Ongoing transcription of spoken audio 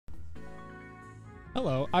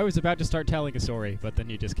Hello. I was about to start telling a story, but then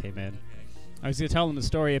you just came in. I was going to tell them the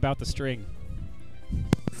story about the string.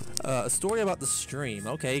 A story about the stream.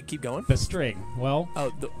 Okay, keep going. The string. Well,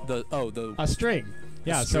 A string.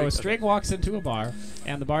 Yeah, so a string walks into a bar,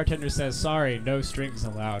 and the bartender says, "Sorry, no strings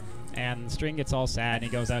allowed." And the string gets all sad, and he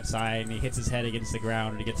goes outside, and he hits his head against the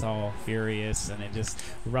ground, and he gets all furious, and it just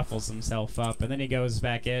ruffles himself up. And then he goes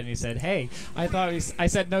back in, and he said, "Hey, I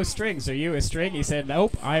said no strings. Are you a string?" He said,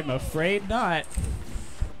 "Nope, I'm afraid not."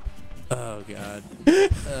 Oh, God.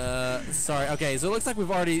 Sorry. Okay, so it looks like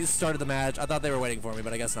we've already started the match. I thought they were waiting for me,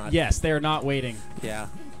 but I guess not. Yes, they're not waiting. Yeah.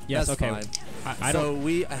 Yes, that's okay. fine. I so don't...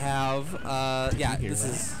 we have, yeah,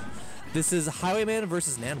 This this is Highwayman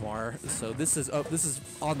versus Nanoir. So this is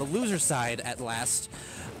on the loser side at last.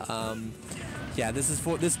 Yeah, this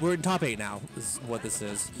is we're in top 8 now. This is what this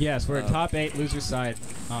is. Yes, we're in top 8, loser side.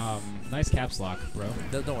 Nice caps lock, bro.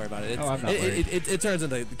 Don't worry about it. I'm not worried. It turns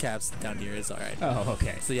into caps down here. It's all right. Oh,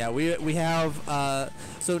 okay. So yeah, we have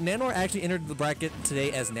so Nanoir actually entered the bracket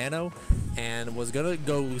today as Nano, and was gonna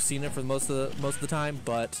go Lucina for most of the time,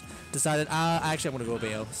 but decided actually I'm gonna go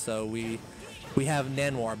Bayo. So we have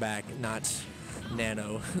Nanoir back, not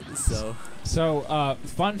Nano. So,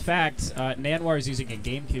 fun fact, Nanoir is using a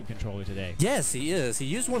GameCube controller today. Yes, he is. He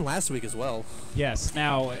used one last week as well. Yes.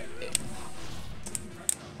 Now,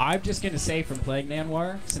 I'm just going to say from playing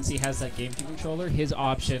Nanoir, since he has that GameCube controller, his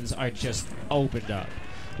options are just opened up.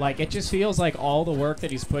 Like, it just feels like all the work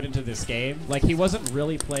that he's put into this game, like, he wasn't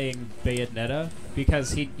really playing Bayonetta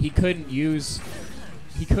because he couldn't abuse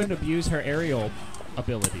her aerial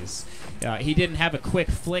abilities. He didn't have a quick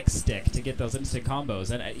flick stick to get those instant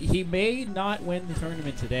combos, and he may not win the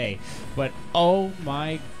tournament today, but oh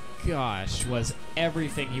my gosh, was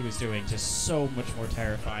everything he was doing just so much more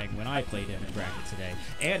terrifying when I played him in bracket today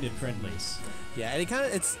and in friendlies. Yeah, and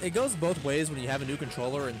it goes both ways when you have a new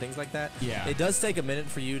controller and things like that. Yeah. It does take a minute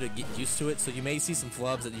for you to get used to it, so you may see some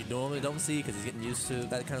flubs that you normally don't see because he's getting used to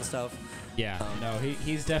that kind of stuff. Yeah, no,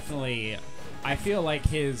 he's definitely... I feel like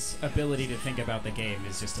his ability to think about the game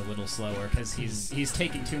is just a little slower because he's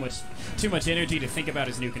taking too much energy to think about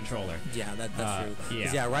his new controller. Yeah, that's true.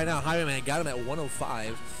 Yeah. Yeah, right now Highwayman got him at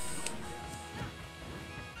 105.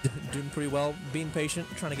 Doing pretty well, being patient,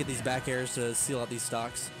 trying to get these back airs to seal out these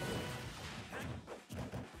stocks.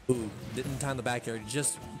 Ooh, didn't time the back air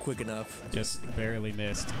just quick enough. Just barely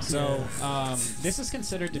missed. So, this is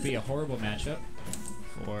considered to be a horrible matchup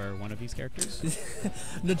for one of these characters.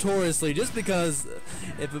 Notoriously, just because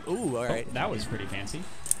ooh, all right. Oh, that was pretty fancy.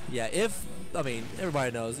 Yeah, I mean,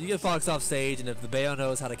 everybody knows. You get Fox off stage, and if the Bayo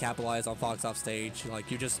knows how to capitalize on Fox off stage,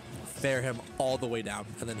 like, you just fair him all the way down,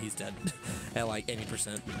 and then he's dead at, like,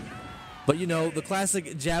 80%. But, you know, the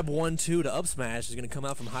classic jab 1-2 to up smash is going to come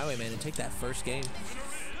out from Highwayman and take that first game.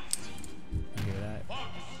 You hear that?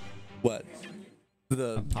 What?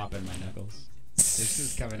 I'm popping my knuckles. This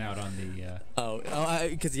is coming out on the...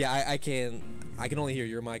 because, yeah, I can only hear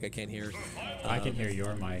your mic. I can't hear... I can hear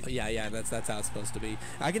your mic. Yeah, that's how it's supposed to be.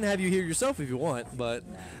 I can have you hear yourself if you want, but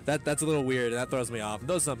that's a little weird, and that throws me off. It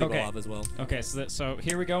throws some people off as well. Okay, so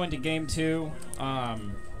here we go into game 2.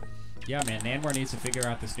 Yeah, man, Nanoir needs to figure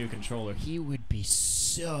out this new controller. He would be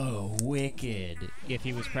so wicked if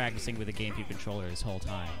he was practicing with a GameCube controller his whole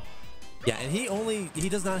time. Yeah, and he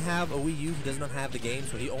does not have a Wii U. He does not have the game,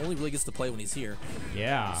 so he only really gets to play when he's here.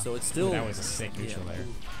 Yeah. So it's still... That was a sick neutral there.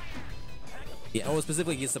 Yeah,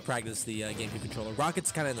 specifically gets to practice the GameCube controller.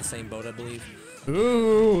 Rocket's kind of in the same boat, I believe.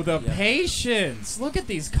 Ooh, the patience! Look at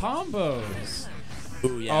these combos.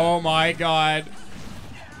 Ooh, yeah. Oh my God.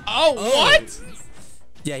 Oh, what?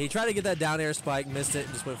 Yeah, he tried to get that down air spike, missed it,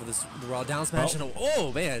 and just went for this raw down smash.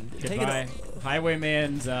 Oh man, take it off.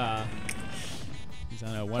 Highwayman's he's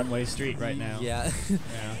on a one-way street right now. Yeah.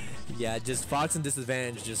 Yeah, just Fox and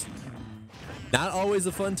disadvantage, just not always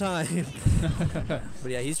a fun time.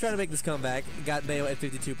 But yeah, he's trying to make this comeback. Got Bayo at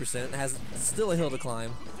 52%. Has still a hill to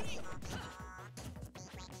climb.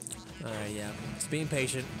 Alright, yeah. Just being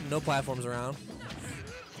patient. No platforms around.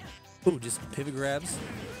 Ooh, just pivot grabs.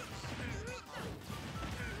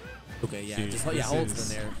 Okay, yeah, Dude, just holds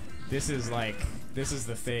in there. This is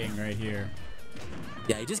the thing right here.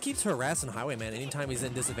 Yeah, he just keeps harassing Highwayman anytime he's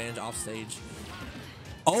in disadvantage off stage.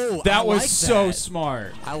 Oh, that was so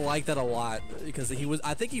smart. I like that a lot because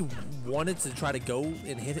I think he wanted to try to go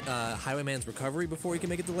and hit Highwayman's recovery before he can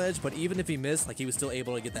make it to ledge, but even if he missed, like, he was still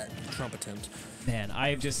able to get that trump attempt. Man, I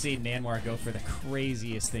have just seen Nanoir go for the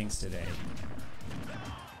craziest things today.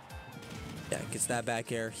 Yeah, gets that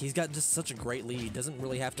back air. He's got just such a great lead. Doesn't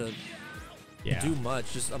really have to do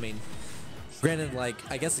much. Just, I mean, granted, like,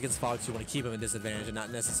 I guess against Fox, you want to keep him in disadvantage and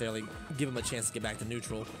not necessarily give him a chance to get back to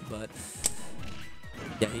neutral, but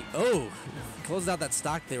Yeah, he closes out that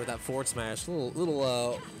stock there with that forward smash. A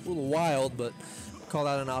little wild, but called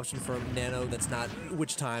out an option for Nano that's not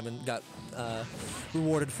which time and got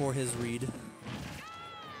rewarded for his read.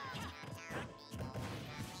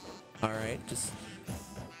 All right, just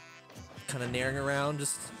kind of naring around,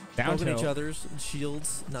 just poking each other's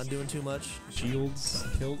shields, not doing too much. Shields,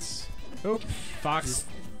 tilts. Oh, Fox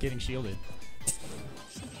getting shielded.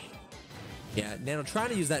 Yeah, Nano trying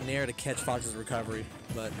to use that nair to catch Fox's recovery,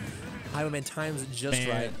 but Highwayman times it just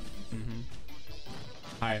right.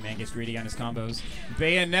 Highwayman gets greedy on his combos.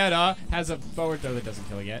 Bayonetta has a forward throw that doesn't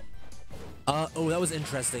kill yet. Oh, that was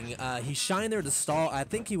interesting. He shined there to stall. I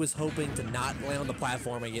think he was hoping to not land on the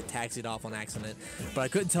platform and get taxied off on accident, but I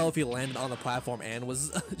couldn't tell if he landed on the platform and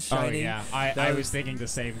was shining. Oh, yeah. I was thinking the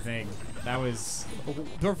same thing. That was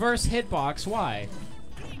reverse hitbox. Why?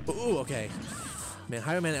 Ooh, okay. Man,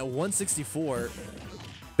 Highwayman at 164.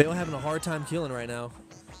 Bayo having a hard time killing right now.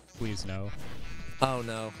 Please no. Oh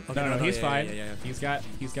no. Okay, No, he's fine. Yeah. He's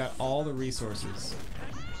got all the resources.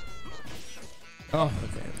 Oh,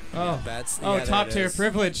 okay. Oh, yeah, top tier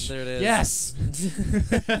privilege. There it is. Yes.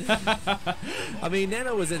 I mean,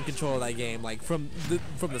 Nano was in control of that game, like from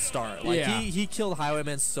the start. Like he killed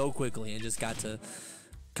Highwayman so quickly and just got to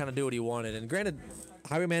kind of do what he wanted. And granted,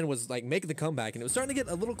 Highwayman was like making the comeback, and it was starting to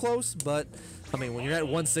get a little close. But I mean, when you're at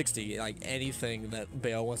 160, like anything that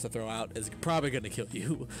Bayo wants to throw out is probably going to kill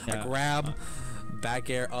you. Like grab, back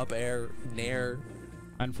air, up air, nair.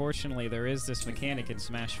 Unfortunately, there is this mechanic in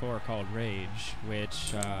Smash 4 called Rage,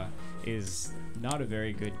 which is not a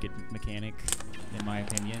very good mechanic, in my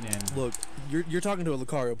opinion. And look, you're talking to a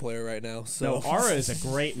Lucario player right now. So no, Aura is a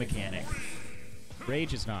great mechanic.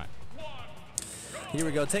 Rage is not. Here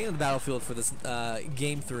we go, taking the battlefield for this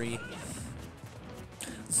game 3.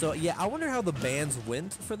 So yeah, I wonder how the bans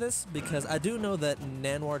went for this, because I do know that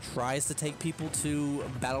Nanoir tries to take people to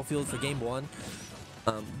battlefield for game 1.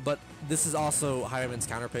 But this is also Highwayman's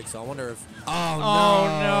counter pick, so I wonder if. Oh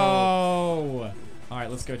no! All right,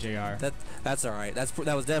 let's go, JR. That's all right.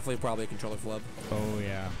 That was definitely probably a controller flub. Oh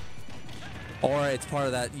yeah. Or it's part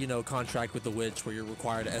of that contract with the Witch where you're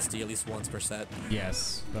required to SD at least once per set.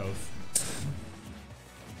 Yes, both.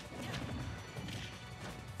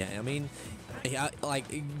 Yeah, I mean, like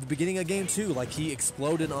the beginning of game 2, like he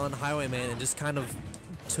exploded on Highwayman and just kind of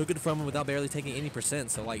took it from him without barely taking any percent.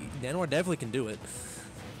 So like Nanoir definitely can do it.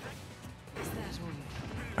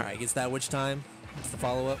 All right, gets that witch time. It's the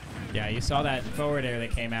follow-up. Yeah, you saw that forward air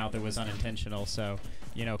that came out that was unintentional. So,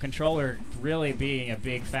 controller really being a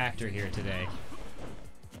big factor here today.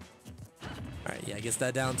 All right, yeah, gets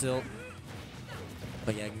that down tilt.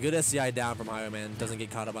 But yeah, good SCI down from Highwayman. Doesn't get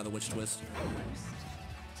caught up by the witch twist.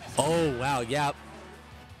 Oh wow, yeah.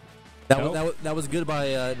 That was good by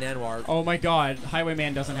Nanoir. Oh my God,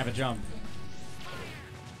 Highwayman doesn't have a jump.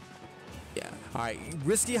 Yeah. All right,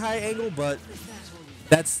 risky high angle, but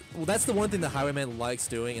that's the one thing that Highwayman likes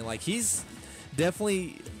doing, and like he's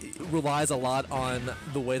definitely relies a lot on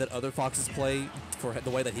the way that other Foxes play for the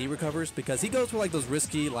way that he recovers, because he goes for like those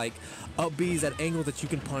risky like up Bs at angle that you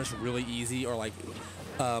can punish really easy, or like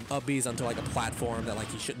up Bs onto like a platform that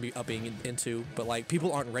like he shouldn't be upping into, but like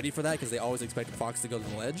people aren't ready for that because they always expect Fox to go to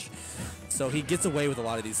the ledge. So he gets away with a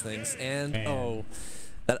lot of these things, and oh,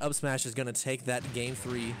 that up smash is gonna take that game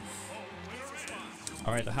 3.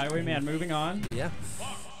 All right, the Highwayman moving on. Yeah.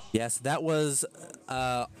 Yes, that was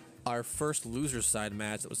our first loser's side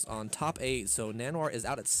match. That was on top 8. So Nanoir is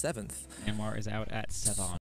out at 7th. Nanoir is out at 7.